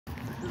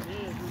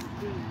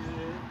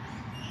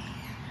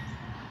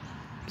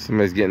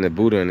Somebody's getting a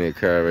boot on their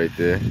car right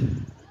there.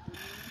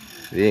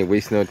 They ain't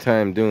wasting no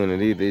time doing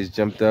it either. They just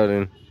jumped out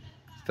and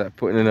started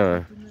putting it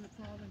on.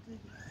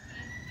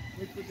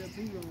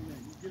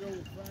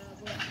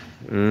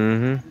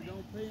 Mm-hmm.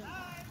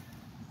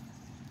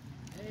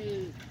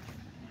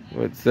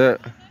 What's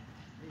up?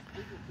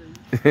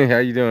 How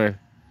you doing?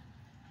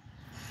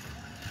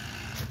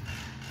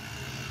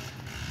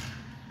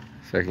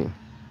 Second.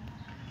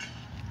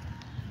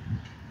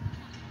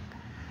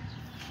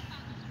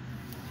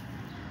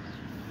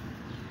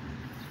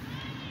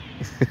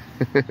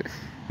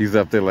 He's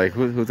up there like,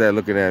 who's that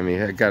looking at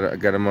me? I got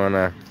him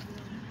on.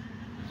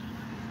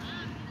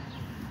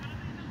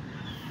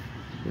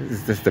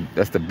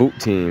 That's the boot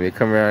team. They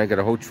come around. They got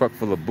a whole truck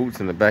full of boots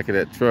in the back of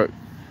that truck,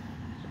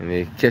 and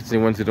they catch the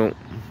ones who don't.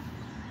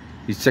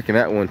 He's checking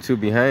that one too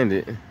behind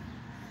it.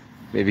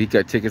 Maybe he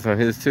got tickets on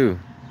his too.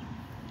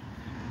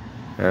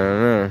 I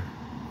don't know.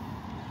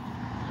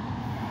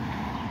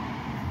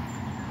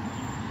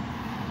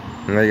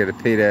 Now you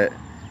gotta pay that.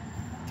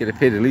 You gotta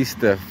pay at least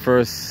the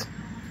first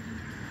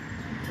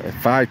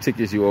 5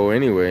 tickets you owe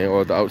anyway,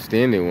 or the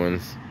outstanding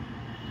ones.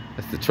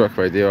 That's the truck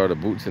right there, all the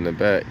boots in the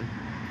back.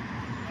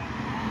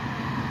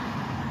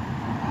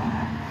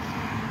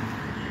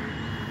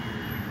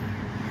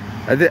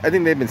 I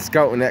think they've been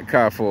scouting that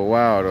car for a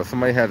while though.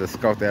 Somebody had to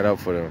scout that out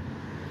for them.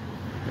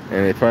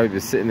 And they probably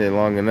been sitting there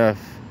long enough.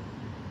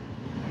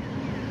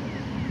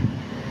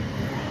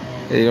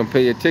 Hey, you don't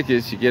pay your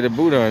tickets, you get a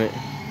boot on it.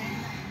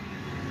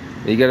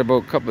 You got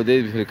about a couple of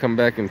days before they come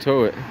back and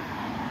tow it.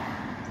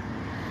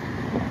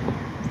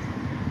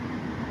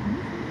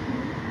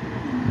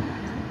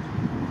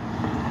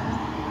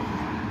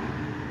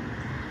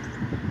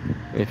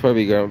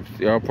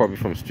 Y'all probably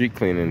from street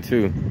cleaning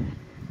too.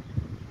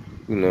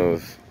 Who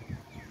knows?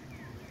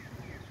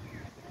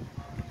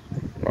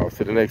 Off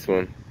to the next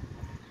one.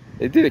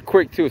 They did it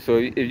quick too, so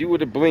if you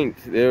would have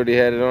blinked, they already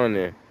had it on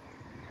there.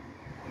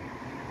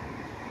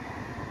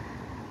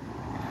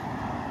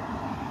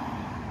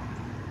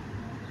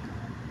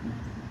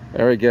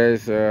 Alright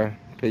guys,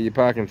 pay your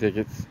parking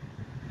tickets.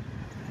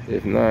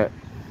 If not,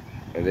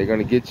 they're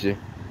gonna get you.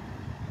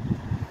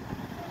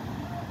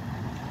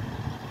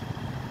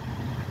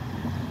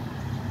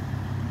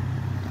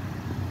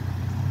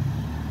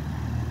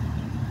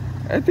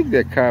 I think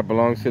that car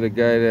belongs to the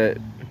guy that...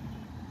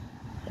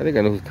 I think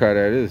I know whose car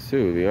that is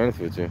too, to be honest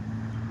with you.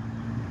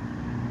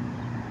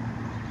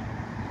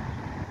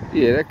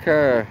 Yeah, that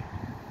car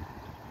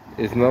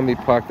is normally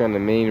parked on the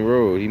main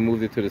road. He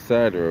moved it to the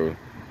side road.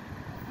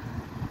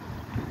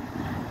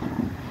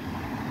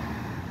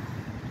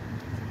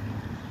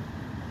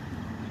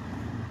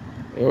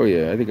 Oh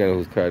yeah, I think I know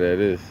whose car that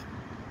is.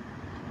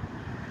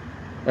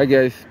 Alright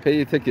guys, pay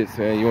your tickets,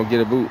 man. You won't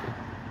get a boot.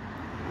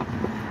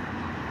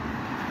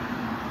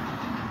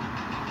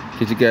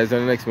 Catch you guys on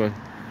the next one.